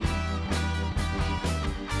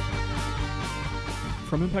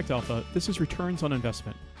From Impact Alpha, this is Returns on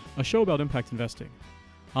Investment, a show about impact investing.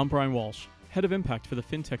 I'm Brian Walsh, head of impact for the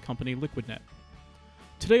fintech company LiquidNet.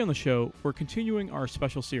 Today on the show, we're continuing our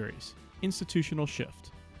special series, Institutional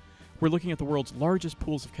Shift. We're looking at the world's largest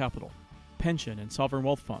pools of capital, pension and sovereign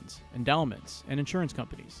wealth funds, endowments, and insurance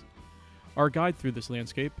companies. Our guide through this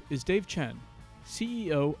landscape is Dave Chen,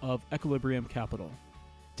 CEO of Equilibrium Capital.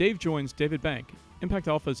 Dave joins David Bank, Impact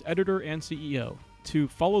Alpha's editor and CEO, to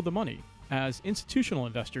follow the money as institutional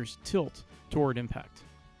investors tilt toward impact.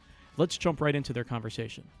 Let's jump right into their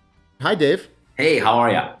conversation. Hi, Dave. Hey, how are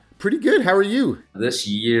you? Pretty good. How are you? This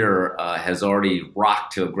year has already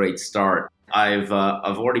rocked to a great start. I've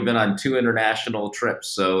already been on 2 international trips,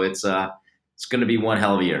 so it's going to be one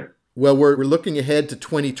hell of a year. Well, we're looking ahead to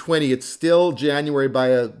 2020. It's still January by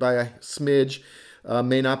a smidge.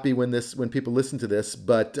 May not be when people listen to this,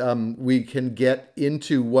 but we can get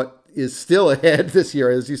into what is still ahead this year.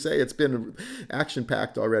 As you say, it's been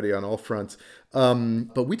action-packed already on all fronts.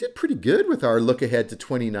 But we did pretty good with our look ahead to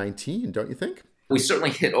 2019, don't you think? We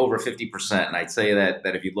certainly hit over 50%, and I'd say that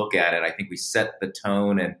if you look at it, I think we set the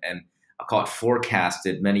tone and I'll call it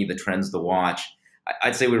forecasted many of the trends to watch.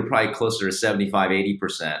 I'd say we were probably closer to 75,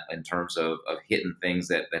 80% in terms of hitting things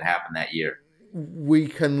that happened that year. We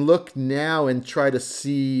can look now and try to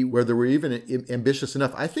see whether we're even ambitious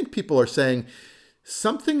enough. I think people are saying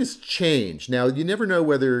something has changed. Now, you never know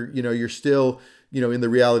whether, you're still, in the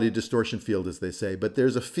reality distortion field, as they say, but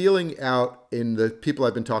there's a feeling out in the people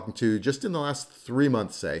I've been talking to just in the last 3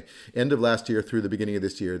 months, say, end of last year through the beginning of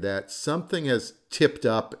this year, that something has tipped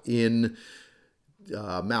up in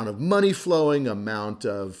amount of money flowing, amount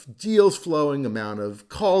of deals flowing, amount of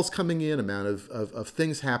calls coming in, amount of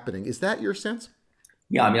things happening. Is that your sense?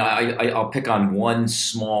 Yeah, I mean, I'll pick on one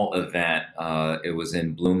small event. It was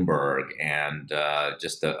in Bloomberg, and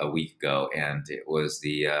just a week ago, and it was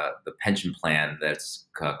the pension plan that's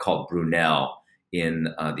called Brunel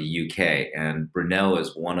in the UK. And Brunel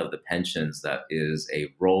is one of the pensions that is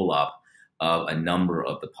a roll-up of a number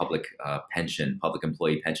of the public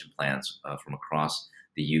employee pension plans from across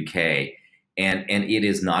the UK. And it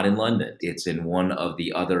is not in London. It's in one of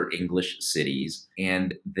the other English cities.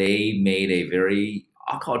 And they made a very,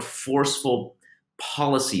 I'll call it, forceful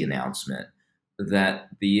policy announcement that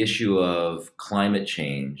the issue of climate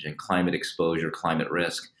change and climate exposure, climate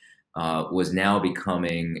risk, was now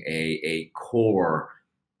becoming a core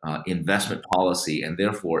investment policy. And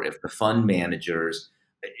therefore, if the fund managers,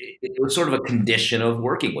 it was sort of a condition of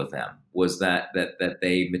working with them, was that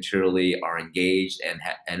they materially are engaged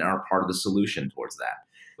and are part of the solution towards that.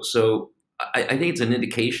 So I think it's an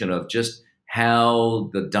indication of just how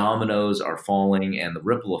the dominoes are falling and the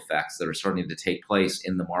ripple effects that are starting to take place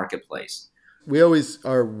in the marketplace. We always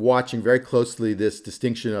are watching very closely this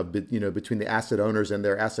distinction of, between the asset owners and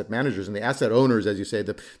their asset managers. And the asset owners, as you say,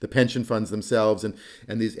 the pension funds themselves and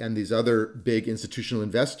these other big institutional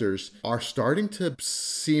investors are starting to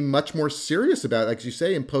seem much more serious about, like you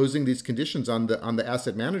say, imposing these conditions on the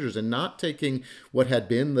asset managers and not taking what had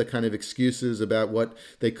been the kind of excuses about what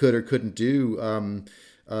they could or couldn't do,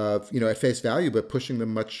 at face value, but pushing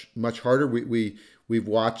them much harder. We've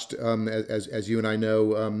watched, as you and I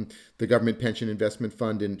know, the government pension investment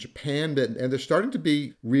fund in Japan, and there's starting to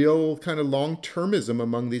be real kind of long-termism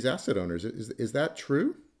among these asset owners. Is that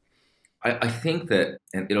true? I think that,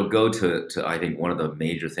 and it'll go to I think one of the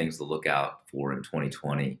major things to look out for in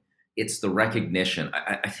 2020. It's the recognition.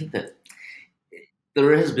 I think that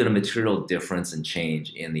there has been a material difference and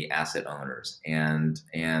change in the asset owners, and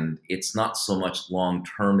it's not so much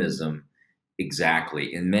long-termism.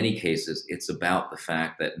 Exactly. In many cases, it's about the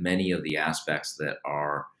fact that many of the aspects that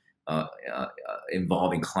are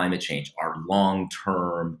involving climate change are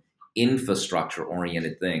long-term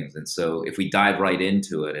infrastructure-oriented things. And so if we dive right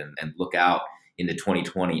into it and look out into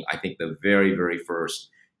 2020, I think the very, very first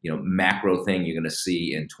macro thing you're going to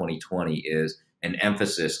see in 2020 is an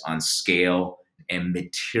emphasis on scale and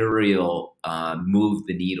material move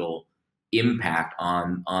the needle impact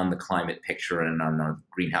on the climate picture and on the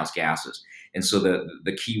greenhouse gases. And so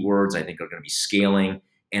the key words, I think, are going to be scaling,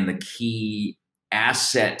 and the key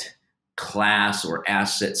asset class or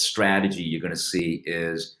asset strategy you're going to see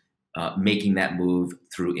is making that move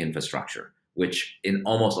through infrastructure, which in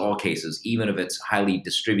almost all cases, even if it's highly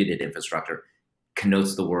distributed infrastructure,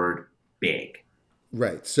 connotes the word big.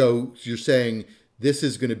 Right. So you're saying this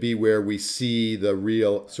is going to be where we see the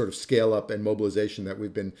real sort of scale up and mobilization that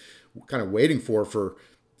we've been kind of waiting for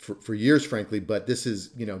years, frankly. But this is,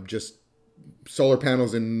 just solar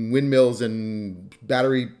panels and windmills and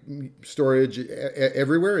battery storage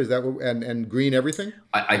everywhere? Is that what, and green everything?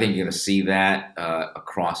 I think you're going to see that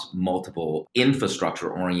across multiple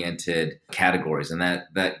infrastructure-oriented categories, and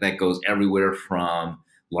that goes everywhere from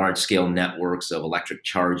large-scale networks of electric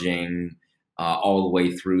charging, all the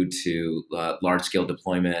way through to large-scale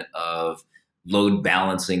deployment of load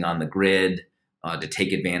balancing on the grid to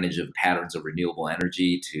take advantage of patterns of renewable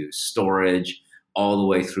energy, to storage, all the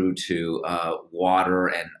way through to water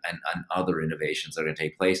and other innovations that are going to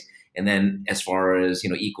take place. And then, as far as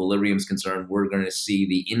equilibrium is concerned, we're going to see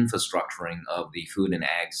the infrastructuring of the food and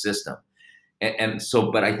ag system. And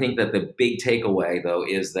so, but I think that the big takeaway, though,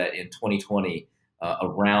 is that in 2020,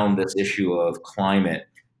 around this issue of climate,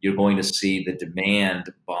 you're going to see the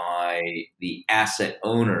demand by the asset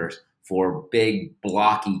owners for big,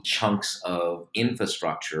 blocky chunks of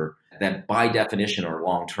infrastructure that, by definition, are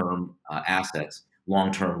long-term assets,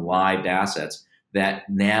 long-term lived assets that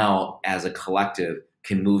now, as a collective,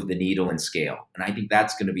 can move the needle and scale. And I think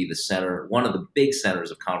that's going to be the center, one of the big centers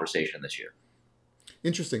of conversation this year.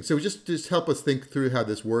 Interesting. So just help us think through how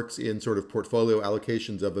this works in sort of portfolio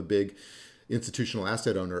allocations of a big institutional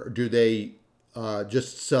asset owner. Do they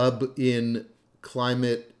just sub in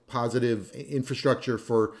climate positive infrastructure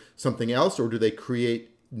for something else, or do they create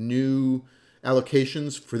new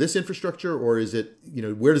allocations for this infrastructure, or is it,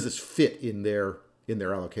 where does this fit in their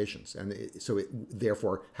allocations, and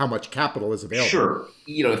therefore how much capital is available? Sure.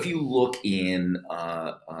 If you look in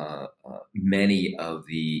many of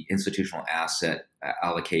the institutional asset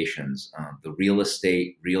allocations, the real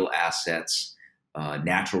estate, real assets,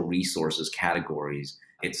 natural resources categories,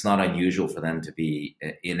 it's not unusual for them to be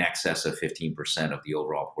in excess of 15% of the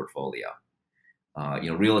overall portfolio.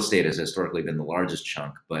 Real estate has historically been the largest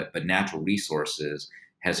chunk, but natural resources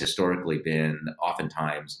has historically been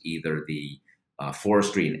oftentimes either the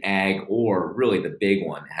forestry and ag, or really the big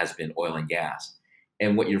one has been oil and gas.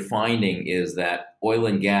 And what you're finding is that oil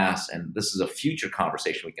and gas, and this is a future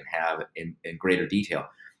conversation we can have in greater detail,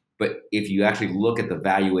 but if you actually look at the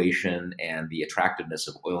valuation and the attractiveness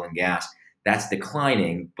of oil and gas, that's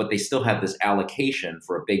declining, but they still have this allocation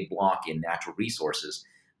for a big block in natural resources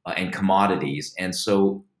and commodities. And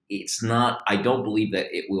so it's not, I don't believe that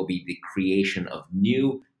it will be the creation of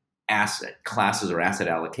new asset classes or asset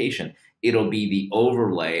allocation. It'll be the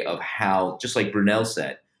overlay of how, just like Brunel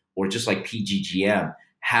said, or just like PGGM,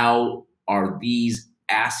 how are these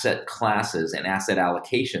asset classes and asset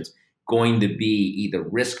allocations going to be either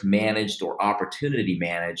risk managed or opportunity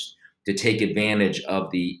managed to take advantage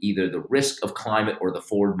of either the risk of climate or the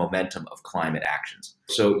forward momentum of climate actions.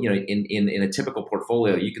 So, in a typical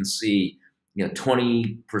portfolio, you can see,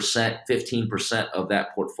 20%, 15% of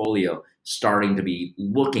that portfolio starting to be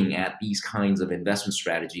looking at these kinds of investment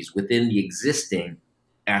strategies within the existing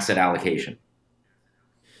asset allocation.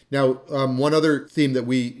 Now, one other theme that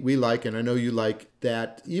we like, and I know you like,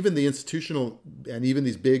 that even the institutional and even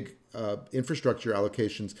these big infrastructure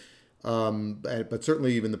allocations, but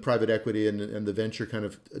certainly even the private equity and the venture kind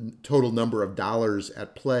of total number of dollars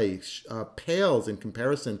at play pales in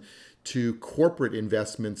comparison to corporate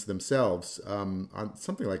investments themselves on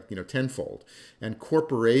something like tenfold, and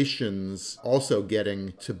corporations also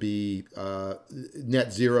getting to be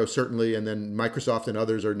net zero certainly, and then Microsoft and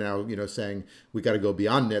others are now saying we got to go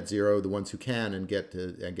beyond net zero, the ones who can, and get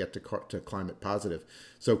to climate positive.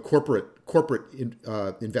 So corporate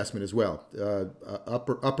investment as well,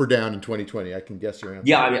 up or down in 2020. I can guess your answer.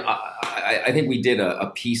 Yeah, I mean, I think we did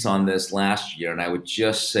a piece on this last year, and I would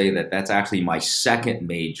just say that that's actually my second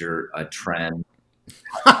major trend.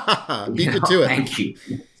 Beat you to it. Thank you.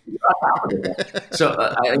 So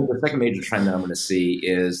I think the second major trend that I'm going to see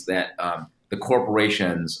is that the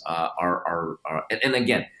corporations are, and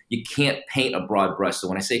again, you can't paint a broad brush. So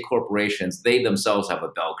when I say corporations, they themselves have a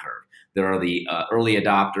bell curve. There are the early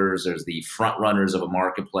adopters, there's the front runners of a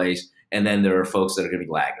marketplace, and then there are folks that are going to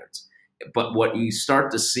be laggards. But what you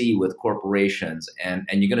start to see with corporations, and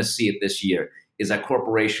you're going to see it this year, is that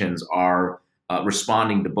corporations are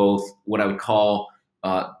responding to both what I would call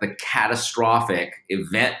the catastrophic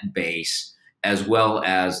event base, as well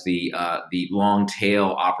as the long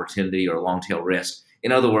tail opportunity or long tail risk.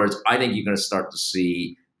 In other words, I think you're going to start to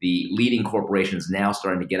see the leading corporations now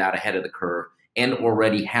starting to get out ahead of the curve, and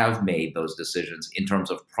already have made those decisions in terms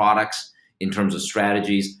of products, in terms of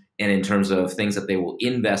strategies, and in terms of things that they will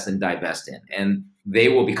invest and divest in. And they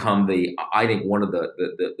will become I think one of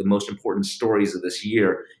the most important stories of this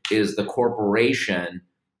year is the corporation,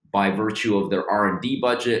 by virtue of their R&D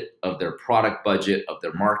budget, of their product budget, of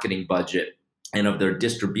their marketing budget, and of their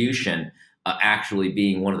distribution, actually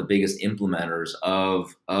being one of the biggest implementers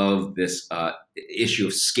of this issue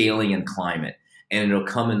of scaling and climate. And it'll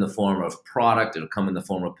come in the form of product. It'll come in the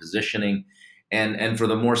form of positioning. And for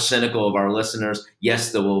the more cynical of our listeners,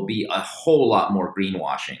 yes, there will be a whole lot more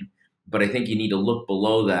greenwashing. But I think you need to look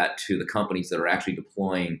below that to the companies that are actually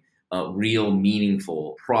deploying real,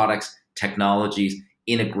 meaningful products, technologies,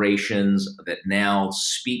 integrations that now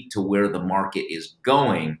speak to where the market is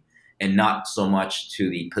going and not so much to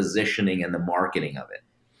the positioning and the marketing of it.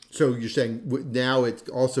 So you're saying now it's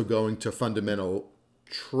also going to fundamental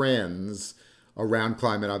trends around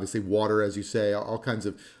climate, obviously water, as you say, all kinds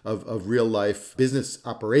of real life business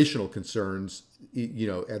operational concerns,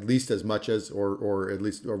 at least as much as, or at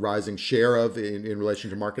least a rising share of in relation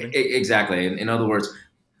to marketing? Exactly. In other words,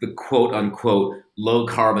 the quote unquote low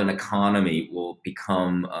carbon economy will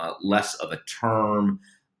become less of a term,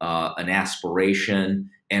 an aspiration,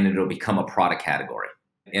 and it'll become a product category.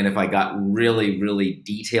 And if I got really, really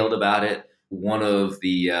detailed about it, one of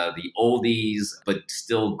the oldies but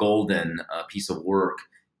still golden piece of work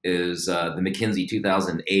is the McKinsey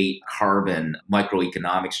 2008 carbon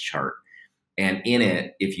microeconomics chart. And in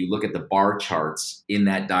it, if you look at the bar charts in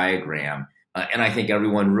that diagram, and I think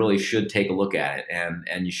everyone really should take a look at it,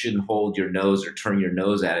 and you shouldn't hold your nose or turn your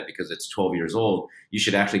nose at it because it's 12 years old. You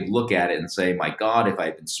should actually look at it and say, my God, if I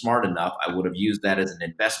had been smart enough, I would have used that as an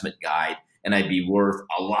investment guide and I'd be worth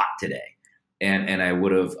a lot today. And I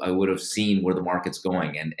would have seen where the market's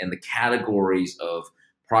going. And the categories of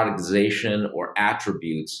productization or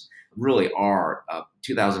attributes really are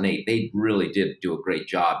 2008. They really did do a great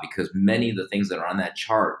job because many of the things that are on that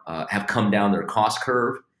chart have come down their cost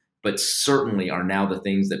curve, but certainly are now the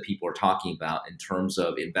things that people are talking about in terms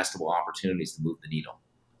of investable opportunities to move the needle.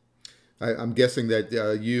 I'm guessing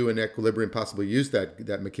that you and Equilibrium possibly used that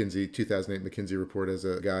McKinsey 2008 McKinsey report as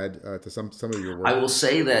a guide to some of your work. I will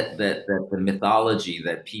say that the mythology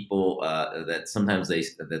that people that sometimes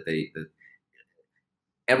that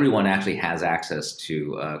everyone actually has access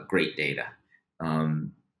to great data.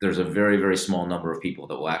 There's a very, very small number of people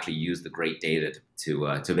that will actually use the great data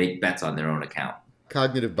to make bets on their own account.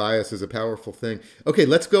 Cognitive bias is a powerful thing. Okay,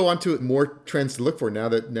 let's go on to more trends to look for now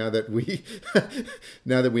that we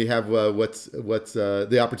now that we have what's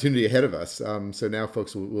the opportunity ahead of us. So now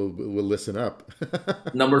folks will listen up.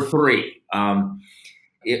 Number 3.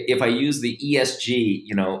 If I use the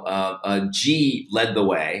ESG, G led the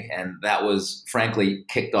way, and that was frankly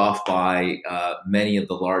kicked off by many of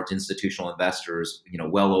the large institutional investors,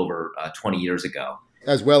 well over 20 years ago.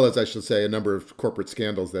 As well as, I should say, a number of corporate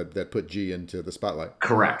scandals that put G into the spotlight.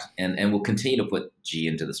 Correct, and will continue to put G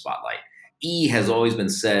into the spotlight. E has always been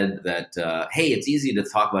said that, hey, it's easy to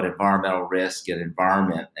talk about environmental risk and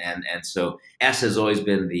environment, and so S has always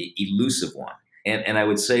been the elusive one. And I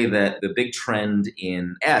would say that the big trend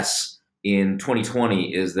in S in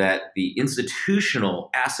 2020 is that the institutional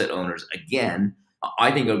asset owners, again, I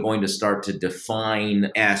think are going to start to define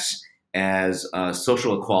S as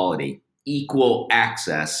social equality, equal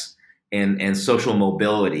access, and social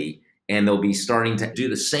mobility. And they'll be starting to do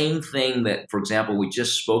the same thing that, for example, we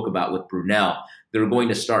just spoke about with Brunel. They're going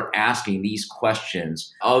to start asking these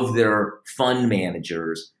questions of their fund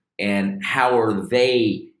managers and how are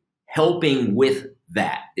they helping with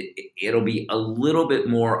that. It'll be a little bit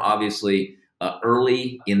more obviously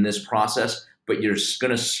early in this process, but you're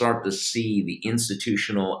going to start to see the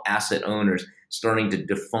institutional asset owners starting to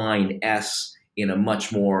define S in a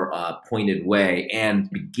much more pointed way and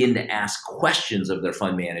begin to ask questions of their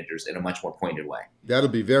fund managers in a much more pointed way. That'll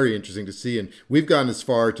be very interesting to see. And we've gone as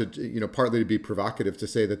far to, partly to be provocative, to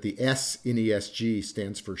say that the S in ESG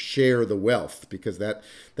stands for share the wealth, because that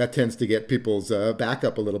tends to get people's back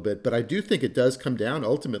up a little bit. But I do think it does come down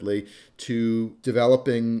ultimately to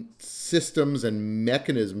developing systems and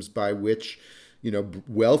mechanisms by which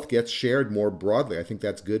wealth gets shared more broadly. I think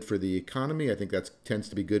that's good for the economy. I think that tends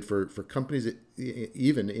to be good for companies,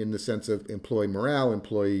 even in the sense of employee morale,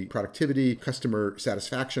 employee productivity, customer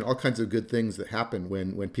satisfaction, all kinds of good things that happen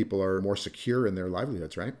when people are more secure in their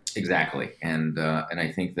livelihoods, right? Exactly. And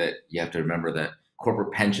I think that you have to remember that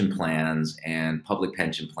corporate pension plans and public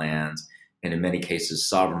pension plans, and in many cases,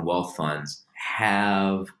 sovereign wealth funds,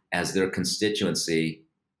 have as their constituency,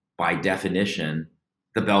 by definition,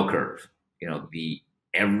 the bell curve. The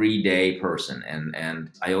everyday person. And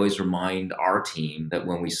I always remind our team that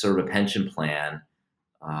when we serve a pension plan,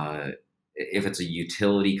 if it's a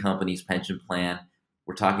utility company's pension plan,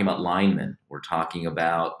 we're talking about linemen. We're talking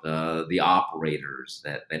about the operators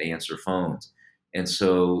that answer phones. And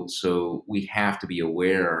so we have to be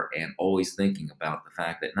aware and always thinking about the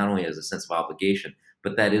fact that not only has a sense of obligation,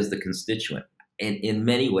 but that is the constituent. And in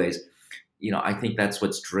many ways, I think that's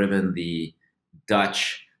what's driven the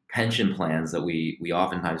Dutch pension plans that we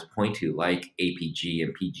oftentimes point to, like APG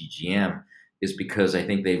and PGGM, is because I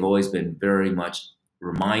think they've always been very much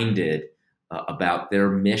reminded about their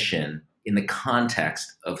mission in the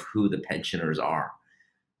context of who the pensioners are.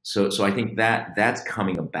 So I think that that's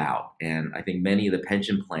coming about, and I think many of the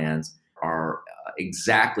pension plans are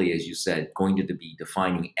exactly as you said, going to be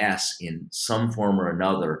defining S in some form or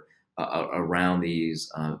another around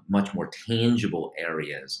these much more tangible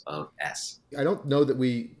areas of S. I don't know that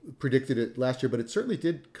we predicted it last year, but it certainly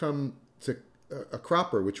did come to a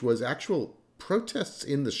cropper, which was actual protests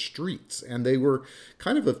in the streets, and they were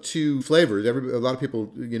kind of two flavors. A lot of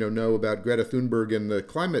people, know about Greta Thunberg and the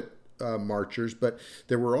climate marchers, but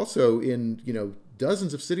there were also in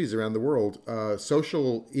dozens of cities around the world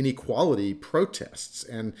social inequality protests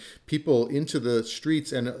and people into the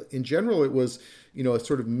streets, and in general, it was a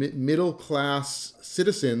sort of middle class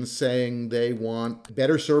citizens saying they want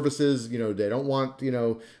better services. They don't want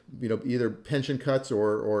either pension cuts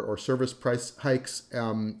or service price hikes.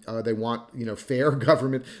 They want fair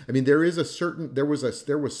government. I mean, there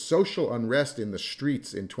was social unrest in the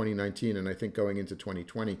streets in 2019, and I think going into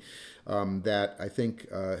 2020 that I think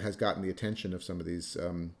has gotten the attention of some of these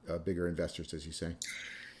bigger investors, as you say.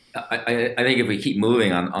 I think if we keep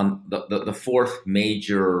moving on the fourth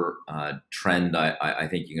major trend, I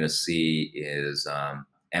think you're going to see is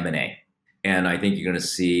M&A. And I think you're going to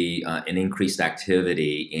see an increased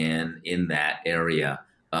activity in that area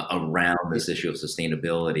around this issue of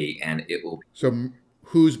sustainability. And it will. So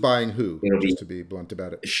who's buying who, It'll just be to be blunt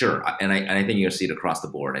about it? Sure. And I think you're going to see it across the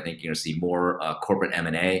board. I think you're going to see more corporate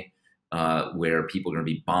M&A where people are going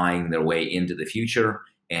to be buying their way into the future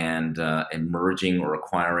and merging or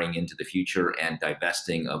acquiring into the future and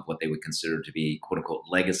divesting of what they would consider to be quote unquote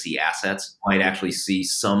legacy assets. Might actually see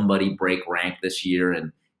somebody break rank this year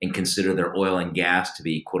and consider their oil and gas to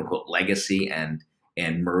be quote unquote legacy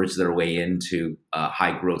and merge their way into a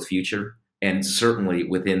high growth future. And certainly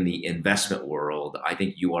within the investment world, I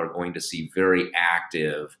think you are going to see very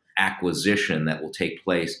active acquisition that will take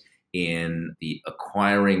place in the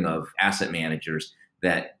acquiring of asset managers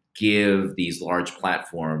that give these large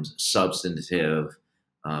platforms substantive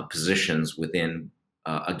positions within,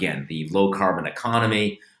 again, the low carbon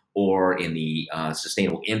economy or in the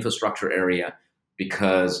sustainable infrastructure area,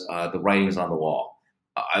 because the writing's on the wall.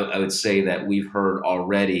 I would say that we've heard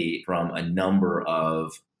already from a number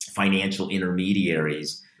of financial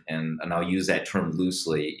intermediaries, and I'll use that term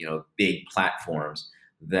loosely, big platforms,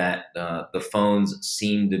 that the phones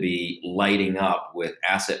seem to be lighting up with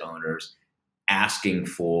asset owners asking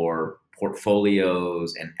for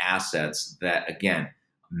portfolios and assets that, again,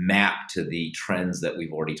 map to the trends that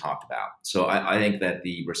we've already talked about. So I think that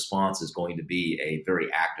the response is going to be a very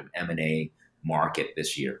active M&A market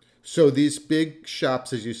this year. So these big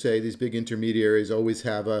shops, as you say, these big intermediaries always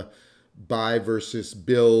have a buy versus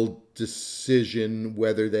build decision,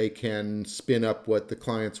 whether they can spin up what the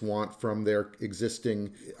clients want from their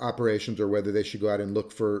existing operations or whether they should go out and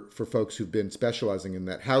look for folks who've been specializing in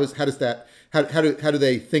that. How do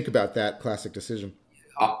they think about that classic decision?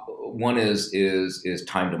 One is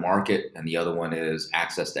time to market, and the other one is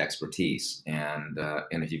access to expertise. And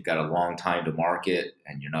if you've got a long time to market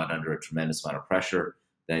and you're not under a tremendous amount of pressure,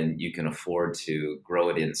 then you can afford to grow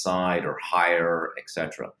it inside or hire,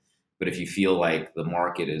 etc. But if you feel like the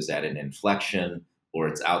market is at an inflection or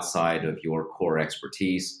it's outside of your core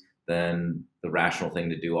expertise, then the rational thing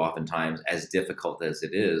to do, oftentimes, as difficult as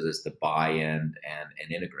it is to buy and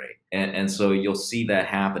integrate. And so you'll see that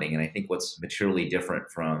happening. And I think what's materially different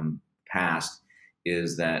from past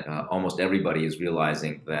is that almost everybody is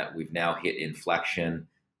realizing that we've now hit inflection.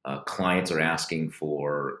 Clients are asking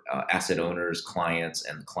for asset owners, clients,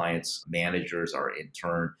 and clients' managers are in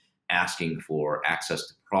turn asking for access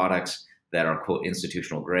to products that are, quote,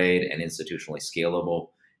 institutional grade and institutionally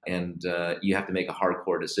scalable. And you have to make a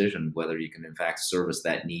hardcore decision whether you can, in fact, service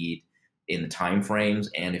that need in the timeframes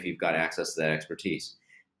and if you've got access to that expertise.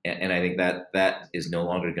 And I think that is no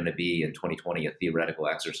longer going to be in 2020 a theoretical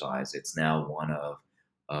exercise. It's now one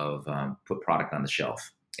of put product on the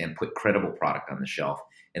shelf and put credible product on the shelf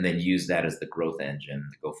and then use that as the growth engine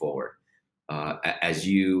to go forward. As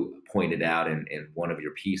you pointed out in one of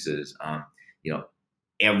your pieces,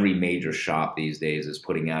 every major shop these days is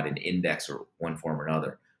putting out an index or one form or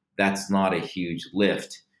another. That's not a huge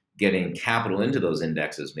lift. Getting capital into those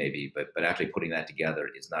indexes maybe, but actually putting that together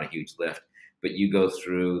is not a huge lift. But you go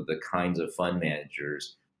through the kinds of fund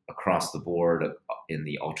managers across the board in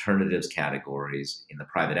the alternatives categories, in the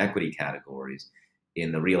private equity categories,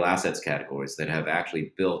 in the real assets categories that have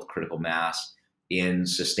actually built critical mass in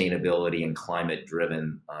sustainability and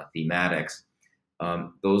climate-driven thematics,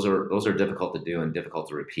 those are difficult to do and difficult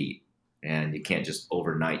to repeat, and you can't just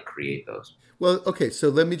overnight create those. Well, okay, so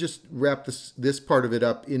let me just wrap this part of it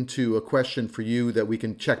up into a question for you that we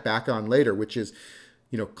can check back on later, which is,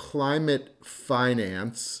 climate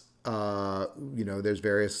finance. There's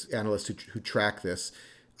various analysts who track this.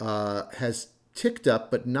 Has ticked up,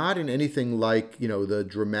 but not in anything like the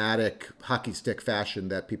dramatic hockey stick fashion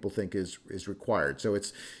that people think is required. So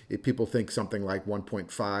people think something like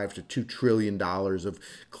 1.5 to 2 trillion dollars of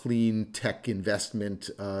clean tech investment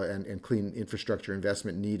and clean infrastructure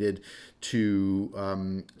investment needed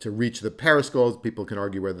to reach the Paris goals. People can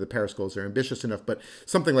argue whether the Paris goals are ambitious enough, but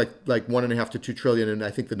something like 1.5 to 2 trillion, and I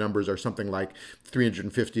think the numbers are something like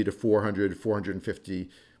 350 to 450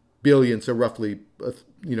 billion, so roughly a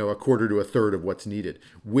quarter to a third of what's needed.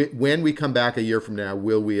 When we come back a year from now,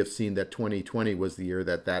 will we have seen that 2020 was the year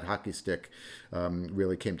that hockey stick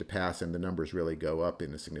really came to pass and the numbers really go up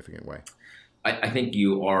in a significant way? I think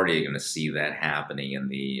you already are going to see that happening in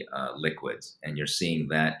the liquids, and you're seeing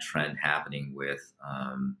that trend happening with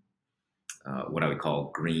what I would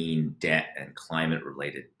call green debt and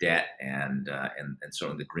climate-related debt, and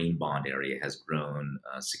certainly the green bond area has grown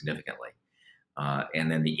significantly. And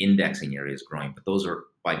then the indexing area is growing, but those are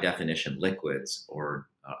by definition liquids or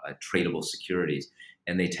tradable securities,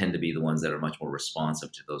 and they tend to be the ones that are much more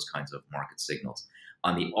responsive to those kinds of market signals.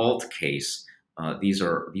 On the alt case, these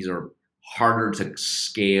are harder to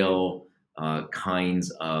scale kinds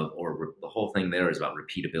of, or the whole thing there is about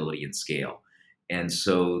repeatability and scale. And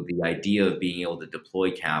so the idea of being able to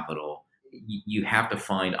deploy capital, you have to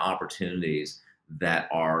find opportunities that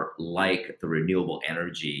are like the renewable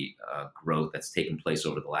energy growth that's taken place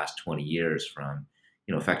over the last 20 years from,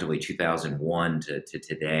 effectively 2001 to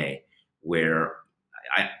today, where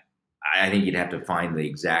I think you'd have to find the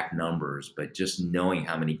exact numbers, but just knowing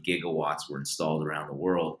how many gigawatts were installed around the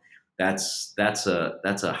world, that's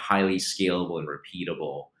a highly scalable and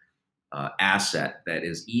repeatable asset that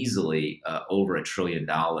is easily over $1 trillion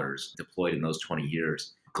deployed in those 20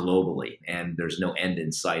 years globally, and there's no end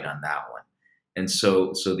in sight on that one. And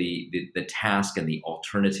so the task and the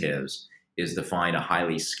alternatives is to find a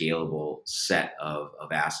highly scalable set of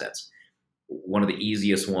assets. One of the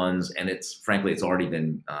easiest ones, and it's already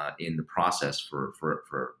been in the process for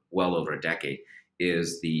well over a decade,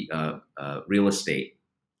 is the real estate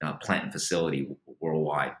plant and facility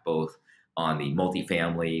worldwide, both on the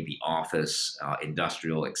multifamily, the office,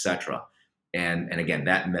 industrial, etc. And again,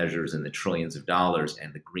 that measures in the trillions of dollars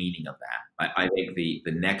and the greening of that. I think the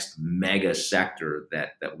next mega sector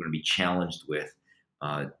that we're going to be challenged with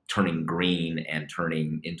turning green and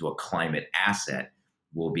turning into a climate asset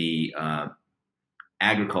will be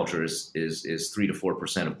agriculture is 3 to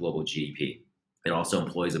 4% of global GDP. It also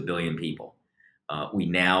employs 1 billion people. We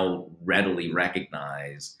now readily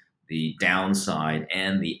recognize the downside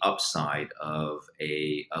and the upside of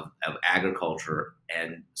agriculture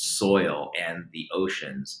and soil and the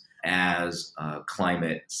oceans as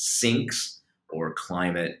climate sinks or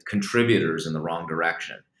climate contributors in the wrong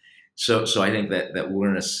direction. So I think that we're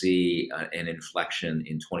going to see an inflection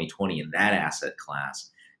in 2020 in that asset class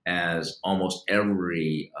as almost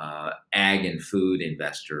every ag and food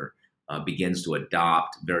investor begins to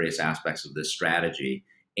adopt various aspects of this strategy.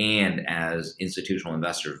 And as institutional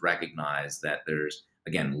investors recognize that there's,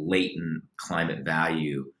 again, latent climate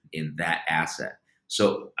value in that asset.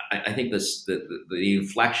 So I think the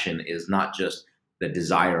inflection is not just the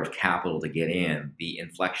desire of capital to get in. The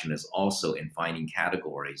inflection is also in finding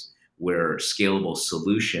categories where scalable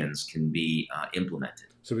solutions can be implemented.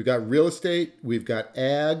 So we've got real estate, we've got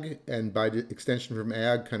ag, and by extension from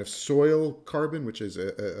ag, kind of soil carbon, which is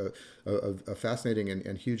a fascinating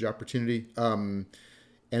and huge opportunity.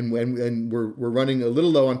 And we're running a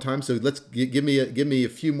little low on time, so let's give me a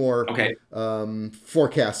few more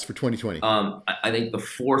forecasts for 2020. I think the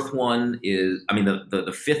fourth one is,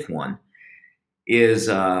 the fifth one is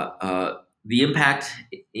the impact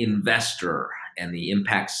investor and the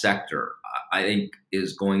impact sector. I think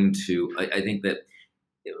is going to. I think that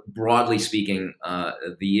broadly speaking,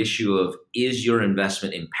 the issue of is your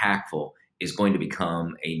investment impactful is going to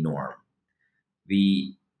become a norm.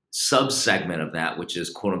 The subsegment of that, which is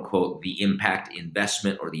quote unquote the impact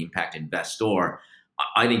investment or the impact investor,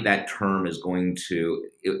 I think that term is going to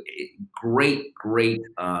great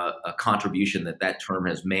contribution that term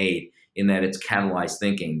has made in that it's catalyzed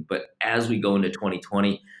thinking. But as we go into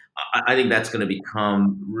 2020, I think that's going to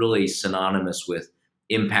become really synonymous with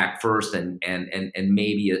impact first and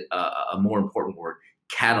maybe a more important word,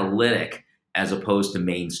 catalytic, as opposed to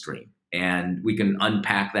mainstream. And we can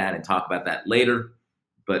unpack that and talk about that later.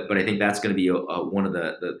 but I think that's going to be one of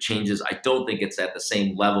the changes. I don't think it's at the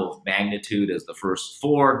same level of magnitude as the first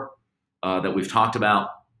four that we've talked about,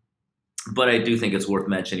 but I do think it's worth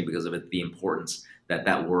mentioning because of the importance that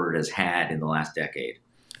that word has had in the last decade.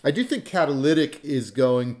 I do think catalytic is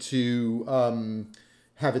going to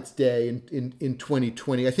have its day in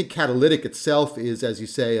 2020. I think catalytic itself is, as you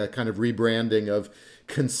say, a kind of rebranding of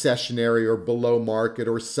concessionary or below market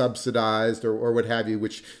or subsidized or what have you,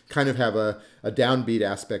 which kind of have a downbeat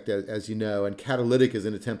aspect, as you know. And catalytic is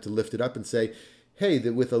an attempt to lift it up and say, hey,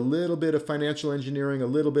 that with a little bit of financial engineering, a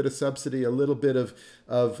little bit of subsidy, a little bit of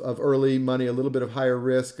early money, a little bit of higher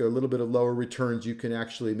risk, a little bit of lower returns, you can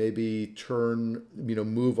actually maybe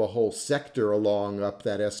move a whole sector along up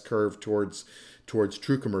that S curve towards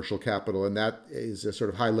true commercial capital. And that is a sort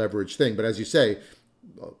of high leverage thing. But as you say,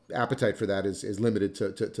 appetite for that is limited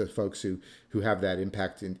to folks who have that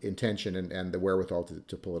impact intention and the wherewithal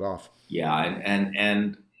to pull it off. Yeah,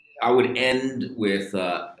 and I would end with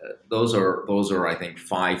those are I think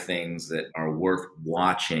five things that are worth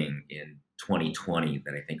watching in 2020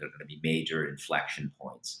 that I think are going to be major inflection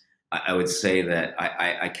points. I would say that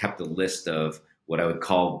I kept a list of what I would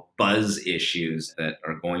call buzz issues that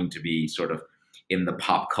are going to be sort of in the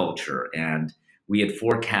pop culture, and we had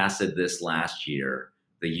forecasted this last year,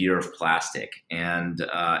 the year of plastic, and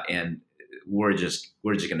we're just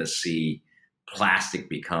going to see plastic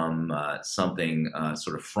become something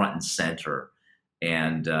sort of front and center,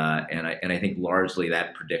 and I think largely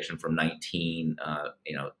that prediction from 19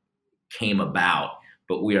 came about.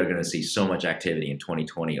 But we are going to see so much activity in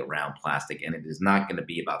 2020 around plastic, and it is not going to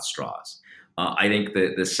be about straws. I think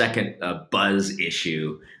the second buzz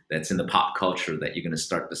issue that's in the pop culture that you're going to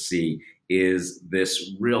start to see is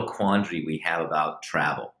this real quandary we have about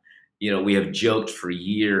travel. We have joked for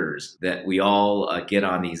years that we all get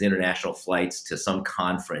on these international flights to some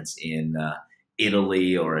conference in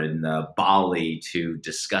Italy or in Bali to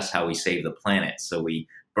discuss how we save the planet. So we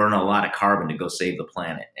burn a lot of carbon to go save the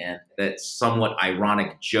planet. And that somewhat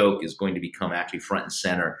ironic joke is going to become actually front and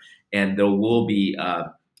center. And there will be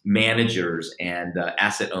managers and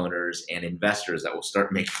asset owners and investors that will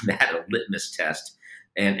start making that a litmus test.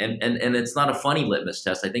 And it's not a funny litmus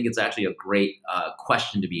test. I think it's actually a great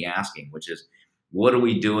question to be asking, which is, what are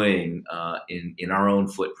we doing in our own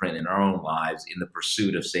footprint, in our own lives, in the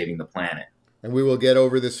pursuit of saving the planet? And we will get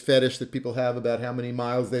over this fetish that people have about how many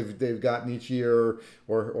miles they've gotten each year,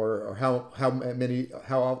 or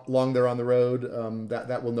how long they're on the road.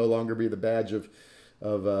 That will no longer be the badge of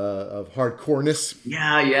hardcoreness.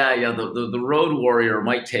 Yeah. The road warrior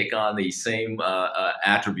might take on the same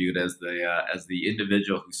attribute as the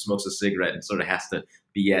individual who smokes a cigarette and sort of has to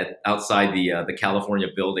be outside the California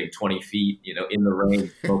building 20 feet, in the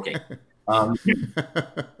rain smoking.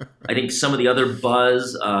 I think some of the other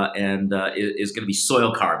buzz is going to be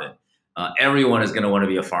soil carbon. Everyone is going to want to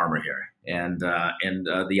be a farmer here, and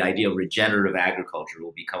the idea of regenerative agriculture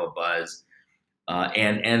will become a buzz.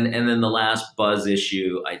 And then the last buzz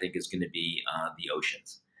issue, I think, is going to be the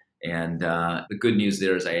oceans. And the good news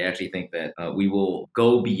there is I actually think that we will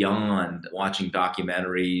go beyond watching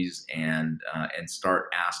documentaries and start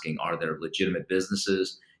asking, are there legitimate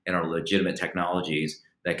businesses and are legitimate technologies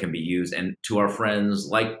that can be used? And to our friends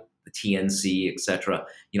like the TNC, et cetera,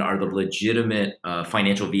 are there legitimate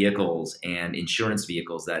financial vehicles and insurance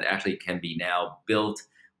vehicles that actually can be now built,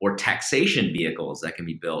 or taxation vehicles that can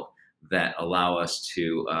be built that allow us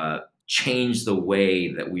to change the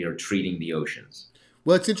way that we are treating the oceans?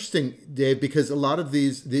 Well, it's interesting, Dave, because a lot of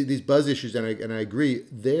these buzz issues, and I agree,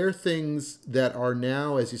 they're things that are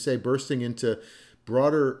now, as you say, bursting into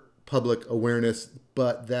broader public awareness,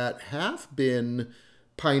 but that have been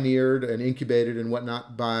pioneered and incubated and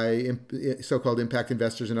whatnot by so-called impact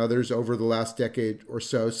investors and others over the last decade or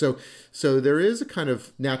so. So there is a kind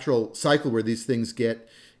of natural cycle where these things get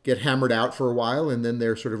hammered out for a while, and then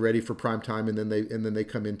they're sort of ready for prime time, and then they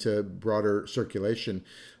come into broader circulation.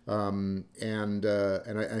 And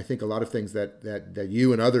I think a lot of things that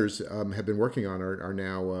you and others have been working on are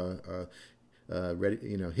now ready,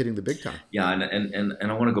 hitting the big time. Yeah, and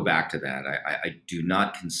I want to go back to that. I do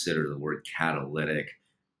not consider the word catalytic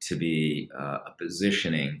to be a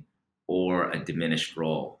positioning or a diminished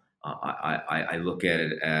role. I look at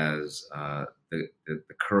it as the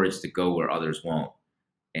courage to go where others won't.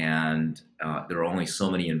 And there are only so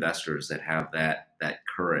many investors that have that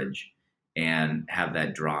courage and have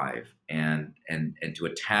that drive, and to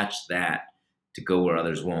attach that to go where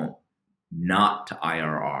others won't, not to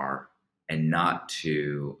IRR and not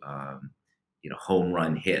to home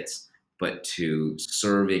run hits, but to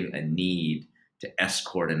serving a need to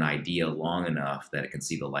escort an idea long enough that it can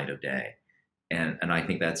see the light of day. And I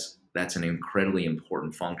think that's that's an incredibly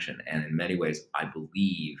important function. And in many ways, I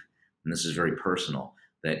believe, and this is very personal,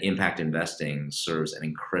 that impact investing serves an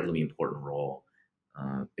incredibly important role.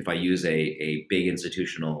 If I use a big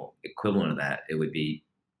institutional equivalent of that, it would be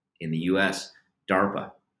in the US,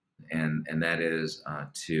 DARPA. And that is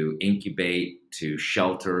to incubate, to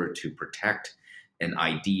shelter, to protect an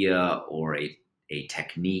idea or a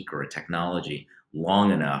technique or a technology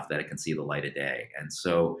long enough that it can see the light of day. And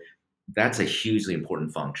so that's a hugely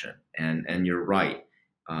important function. And you're right.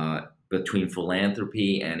 Between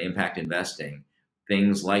philanthropy and impact investing,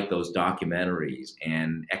 things like those documentaries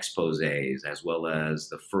and exposés, as well as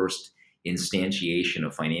the first instantiation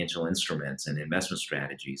of financial instruments and investment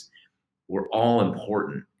strategies, were all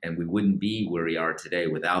important, and we wouldn't be where we are today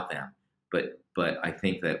without them. But I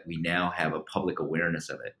think that we now have a public awareness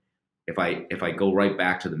of it. If I go right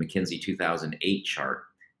back to the McKinsey 2008 chart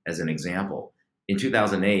as an example, in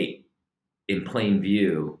 2008, in plain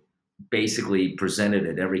view, basically presented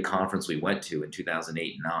at every conference we went to in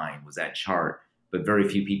 2008 and 9 was that chart, but very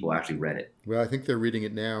few people actually read it. Well, I think they're reading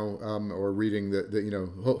it now, or reading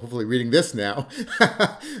hopefully reading this now.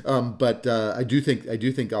 But I do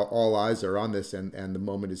think all eyes are on this, and the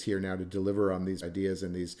moment is here now to deliver on these ideas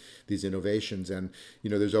and these innovations. And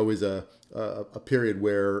there's always a period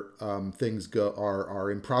where things are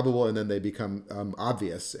improbable, and then they become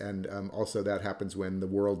obvious. And also that happens when the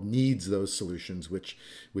world needs those solutions, which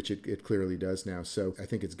it clearly does now. So I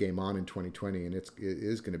think it's game on in 2020, and it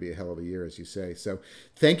is going to be a hell of a year, as you say. So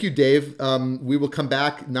thank you, Dave. We will come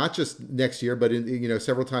back not just next year, but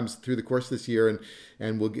several times through the course of this year,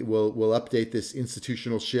 and we'll update this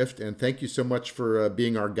institutional shift. And thank you so much for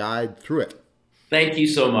being our guide through it. Thank you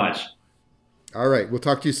so much. All right, we'll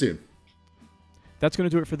talk to you soon. That's going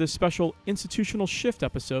to do it for this special institutional shift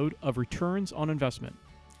episode of Returns on Investment.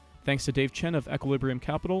 Thanks to Dave Chen of Equilibrium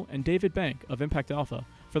Capital and David Bank of Impact Alpha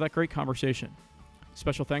for that great conversation.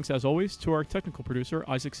 Special thanks, as always, to our technical producer,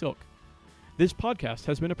 Isaac Silk. This podcast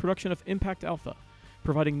has been a production of Impact Alpha,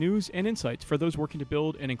 providing news and insights for those working to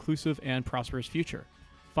build an inclusive and prosperous future.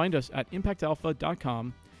 Find us at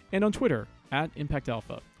impactalpha.com and on Twitter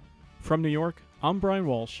 @ImpactAlpha. From New York, I'm Brian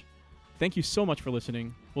Walsh. Thank you so much for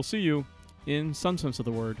listening. We'll see you, in some sense of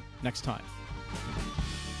the word, next time.